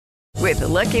With the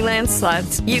Lucky Land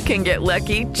Slots, you can get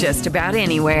lucky just about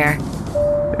anywhere.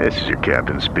 This is your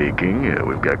captain speaking.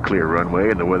 We've got clear runway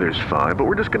and the weather's fine, but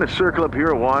we're just going to circle up here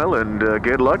a while and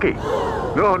get lucky.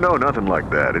 No, nothing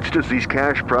like that. It's just these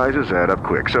cash prizes add up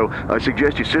quick. So I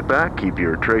suggest you sit back, keep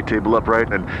your tray table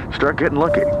upright, and start getting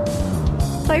lucky.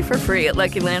 Play for free at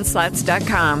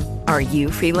LuckyLandSlots.com. Are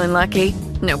you feeling lucky?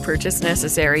 No purchase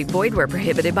necessary. Void where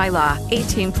prohibited by law.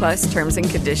 18+ terms and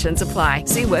conditions apply.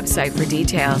 See website for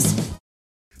details.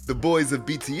 The boys of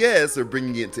BTS are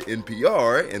bringing it to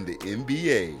NPR and the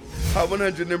NBA. Hot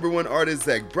 100 #1 artist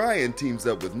Zach Bryan teams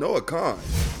up with Noah Khan.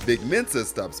 Big Mensa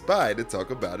stops by to talk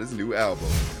about his new album.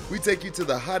 We take you to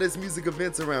the hottest music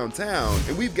events around town,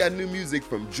 and we've got new music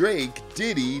from Drake,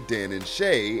 Diddy, Dan and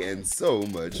Shay, and so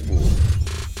much more.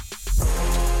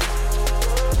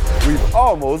 We've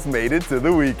almost made it to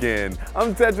the weekend.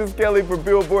 I'm Tetris Kelly for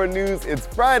Billboard News. It's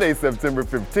Friday, September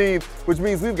 15th, which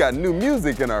means we've got new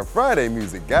music in our Friday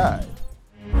Music Guide.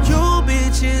 You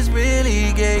bitches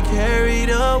really get carried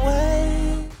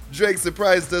away. Drake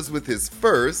surprised us with his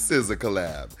first SUGA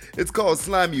collab. It's called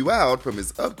Slime You Out from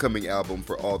his upcoming album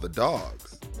For All the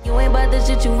Dogs. You ain't about the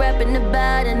shit you rapping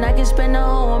about, and I can spend the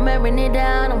whole one marrying it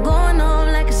down. I'm going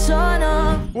on like a sort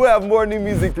of. We'll have more new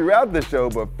music throughout the show,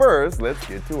 but first, let's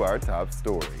get to our top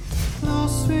story.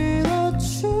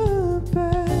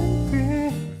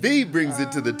 V brings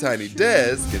it to the tiny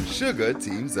desk, and SUGA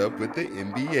teams up with the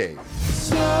NBA.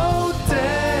 So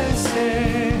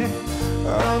dancing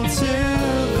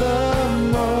until the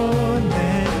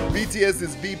morning.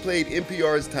 BTS's V played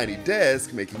NPR's Tiny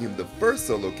Desk, making him the first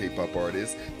solo K-pop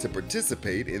artist to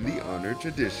participate in the honored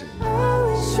tradition.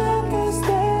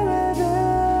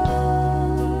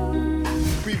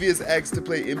 Previous acts to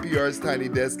play NPR's Tiny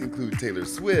Desk include Taylor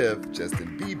Swift,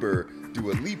 Justin Bieber,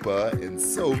 Dua Lipa, and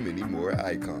so many more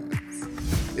icons.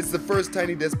 It's the first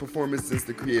Tiny Desk performance since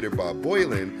the creator Bob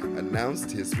Boylan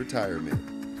announced his retirement.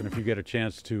 And if you get a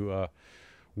chance to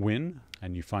win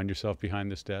and you find yourself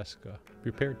behind this desk,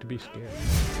 prepare to be scared.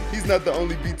 He's not the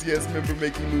only BTS member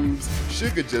making moves.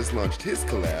 SUGA just launched his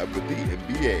collab with the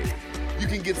NBA. You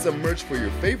can get some merch for your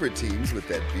favorite teams with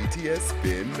that BTS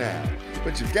spin now.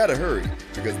 But you've got to hurry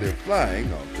because they're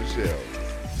flying off the shelves.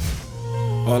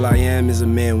 All I am is a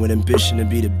man with ambition to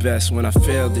be the best. When I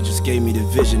failed, they just gave me the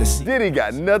vision to see. Diddy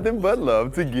got nothing but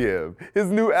love to give.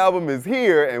 His new album is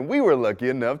here, and we were lucky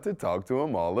enough to talk to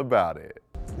him all about it.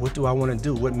 What do I want to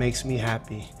do? What makes me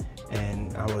happy?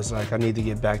 And I was like, I need to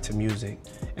get back to music.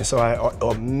 And so I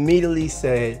immediately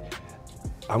said,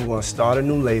 I'm going to start a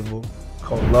new label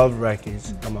called Love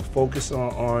Records. I'm gonna focus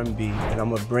on R&B, and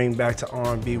I'm gonna bring back to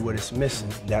R&B what it's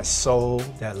missing. That soul,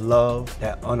 that love,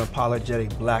 that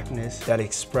unapologetic blackness, that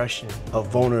expression of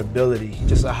vulnerability,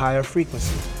 just a higher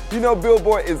frequency. You know,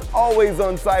 Billboard is always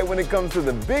on site when it comes to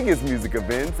the biggest music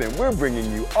events, and we're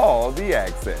bringing you all the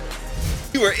access.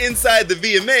 We were inside the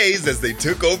VMAs as they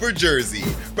took over Jersey,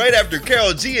 right after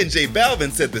Karol G and J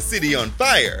Balvin set the city on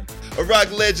fire. A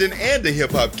rock legend and a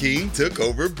hip-hop king took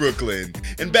over Brooklyn.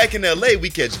 And back in LA, we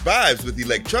catch vibes with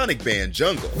electronic band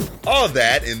Jungle. All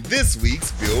that in this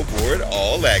week's Billboard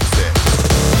All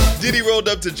Access. Diddy rolled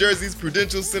up to Jersey's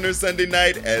Prudential Center Sunday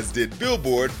night, as did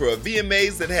Billboard, for a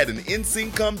VMAs that had an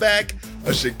NSYNC comeback,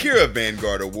 a Shakira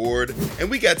Vanguard Award, and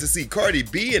we got to see Cardi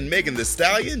B and Megan Thee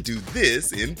Stallion do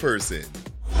this in person.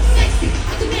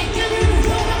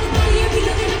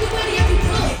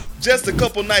 Just a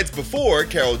couple nights before,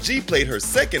 Karol G played her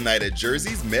second night at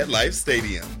Jersey's MetLife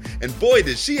Stadium. And boy,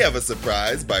 did she have a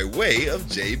surprise by way of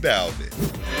J Balvin.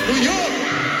 New York,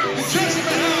 the church in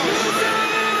the house.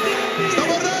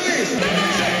 Estamos ready.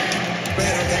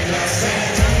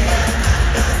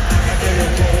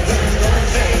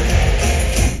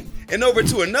 And over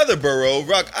to another borough,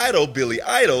 rock idol Billy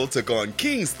Idol took on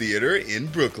King's Theater in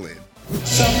Brooklyn.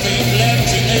 Something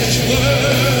left in this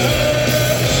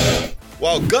world.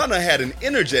 While Gunna had an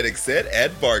energetic set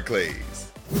at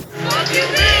Barclays.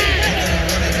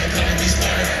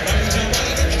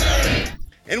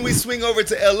 And we swing over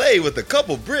to LA with a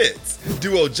couple Brits.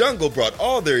 Duo Jungle brought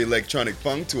all their electronic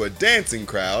funk to a dancing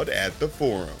crowd at the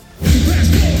Forum.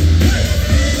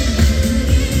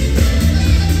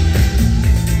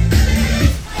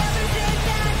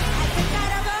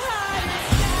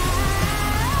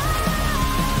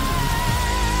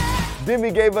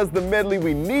 Demi gave us the medley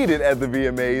we needed at the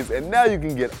VMAs, and now you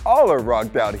can get all her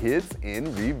rocked out hits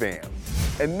in Revamp.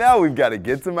 And now we've got to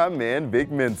get to my man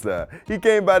Vic Mensa. He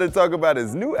came by to talk about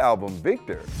his new album,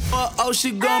 Victor. Oh,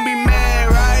 she gon' be mad,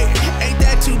 right? Ain't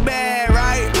that too bad,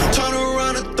 right? Turn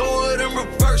around and throw it in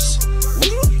reverse.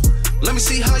 Let me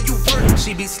see how you work.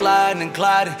 She be sliding and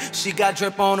gliding. She got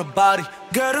drip on her body.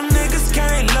 Girl, them niggas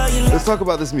can't love you. Let's talk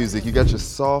about this music. You got your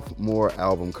sophomore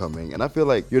album coming, and I feel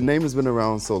like your name has been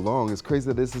around so long. It's crazy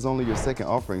that this is only your second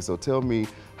offering, so tell me,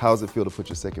 how does it feel to put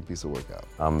your second piece of work out?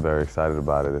 I'm very excited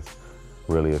about it. It's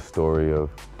really a story of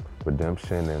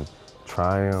redemption and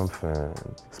triumph and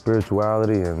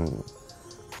spirituality and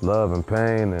love and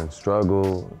pain and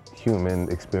struggle, human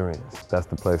experience. That's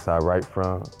the place I write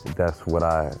from. That's what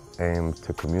I aim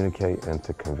to communicate and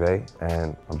to convey.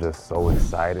 And I'm just so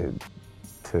excited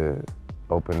to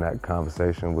open that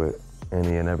conversation with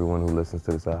any and everyone who listens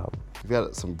to this album. You've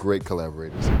got some great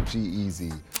collaborators,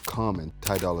 G-Eazy, Common,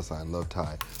 Ty Dolla $ign, Love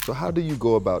Ty. So how do you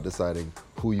go about deciding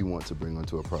who you want to bring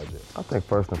onto a project? I think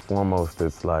first and foremost,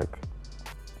 it's like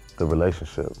the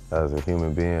relationship as a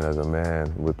human being, as a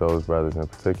man, with those brothers in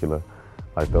particular.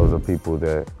 Like, those are people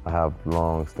that I have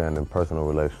long-standing personal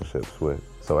relationships with.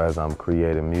 So as I'm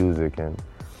creating music and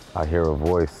I hear a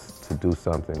voice to do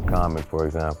something, Common, for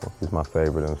example, he's my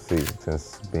favorite MC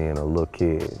since being a little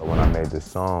kid. When I made this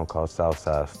song called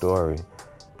Southside Story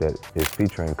that is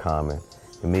featuring Common,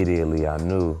 immediately I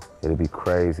knew it'd be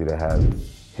crazy to have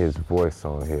his voice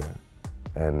on here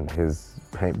and his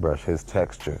paintbrush, his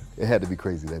texture. It had to be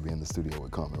crazy to be in the studio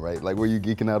with Common, right? Like, were you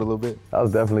geeking out a little bit? I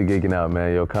was definitely geeking out,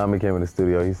 man. Yo, Common came in the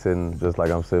studio, he's sitting just like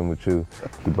I'm sitting with you.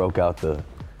 He broke out the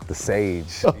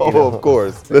sage. Oh, of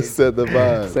course. Let's set the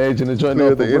vibe. Sage in the joint.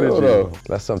 Clear the energy.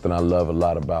 That's something I love a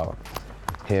lot about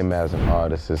him as an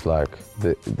artist. It's like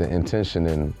the intention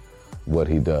in what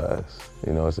he does.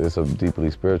 You know, it's a deeply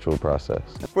spiritual process.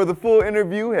 For the full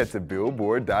interview, head to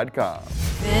Billboard.com.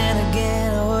 Then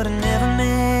again, I would've never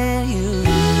met you.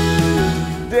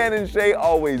 Dan and Shay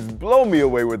always blow me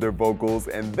away with their vocals,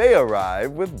 and they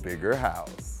arrive with Bigger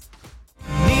House.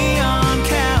 Neon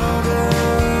cowgirl,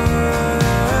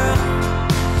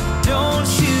 don't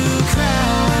you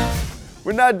cry.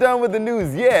 We're not done with the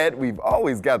news yet. We've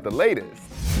always got the latest.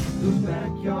 Look back,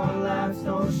 your lights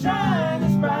don't shine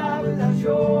as bright as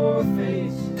your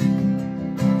face.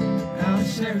 Now it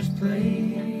shares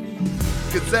place.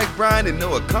 Could Zach Bryan and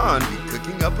Noah Kahan be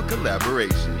cooking up a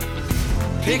collaboration?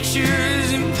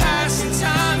 Pictures in passing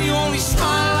time, you only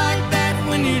smile like that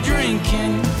when you're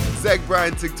drinking. Zach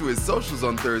Bryan took to his socials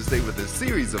on Thursday with a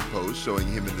series of posts showing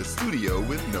him in the studio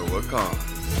with Noah Kahan.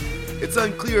 It's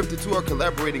unclear if the two are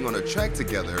collaborating on a track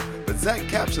together, but Zach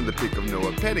captioned the pic of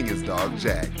Noah petting his dog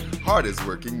Jack, hardest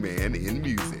working man in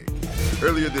music.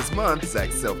 Earlier this month,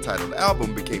 Zach's self-titled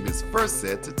album became his first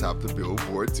set to top the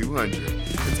Billboard 200.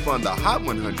 It spawned the Hot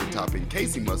 100 topping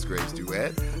Casey Musgraves'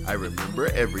 duet, I Remember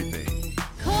Everything.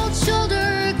 Cold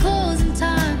shoulder, closing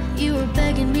time. You were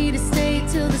begging me to stay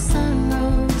till the sun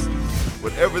rose.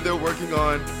 Whatever they're working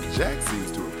on, Jack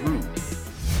seems to approve.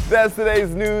 That's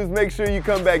today's news. Make sure you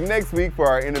come back next week for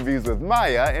our interviews with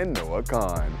Maya and Noah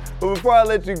Kahan. But before I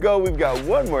let you go, we've got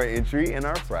one more entry in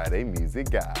our Friday Music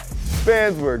Guide.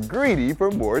 Fans were greedy for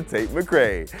more Tate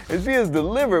McRae, and she has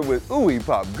delivered with ooey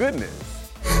pop goodness.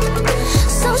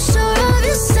 So sure of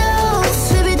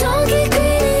yourself, baby, don't get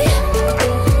greedy.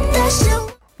 That's your...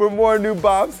 For more new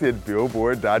bops, hit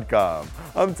Billboard.com.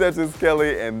 I'm Tetris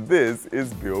Kelly, and this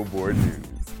is Billboard News.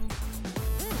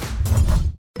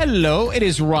 Hello, it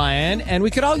is Ryan, and we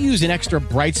could all use an extra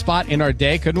bright spot in our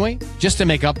day, couldn't we? Just to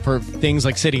make up for things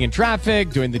like sitting in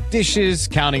traffic, doing the dishes,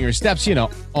 counting your steps, you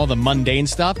know, all the mundane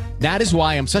stuff. That is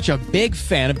why I'm such a big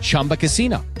fan of Chumba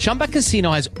Casino. Chumba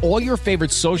Casino has all your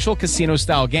favorite social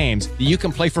casino-style games that you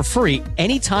can play for free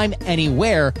anytime,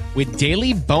 anywhere with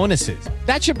daily bonuses.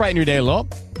 That should brighten your day a little.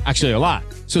 Actually, a lot.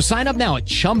 So sign up now at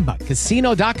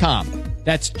ChumbaCasino.com.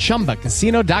 That's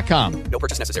ChumbaCasino.com. No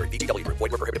purchase necessary. VGW Group.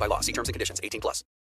 Void where prohibited by law. See terms and conditions. 18+.